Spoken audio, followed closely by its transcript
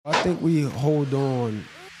I think we hold on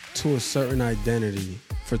to a certain identity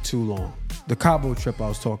for too long. The Cabo trip I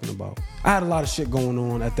was talking about. I had a lot of shit going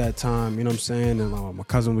on at that time, you know what I'm saying? And my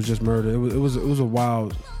cousin was just murdered. It was a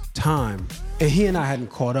wild time. And he and I hadn't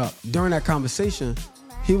caught up. During that conversation,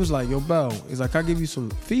 he was like, yo, Bell, he's like, I'll give you some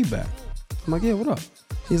feedback. I'm like, yeah, what up?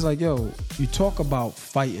 He's like, yo, you talk about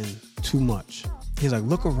fighting too much. He's like,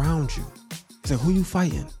 look around you. He's like, who you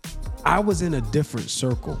fighting? I was in a different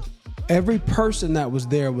circle. Every person that was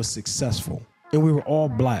there was successful, and we were all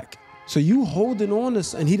black. So you holding on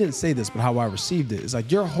to, and he didn't say this, but how I received it, it's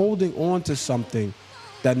like you're holding on to something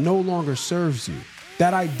that no longer serves you.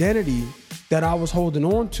 That identity that I was holding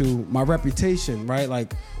on to, my reputation, right?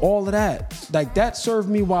 Like all of that, like that served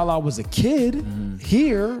me while I was a kid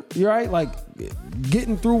here, right? Like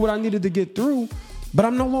getting through what I needed to get through, but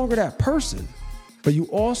I'm no longer that person. But you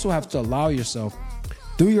also have to allow yourself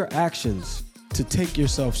through your actions to take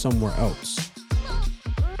yourself somewhere else.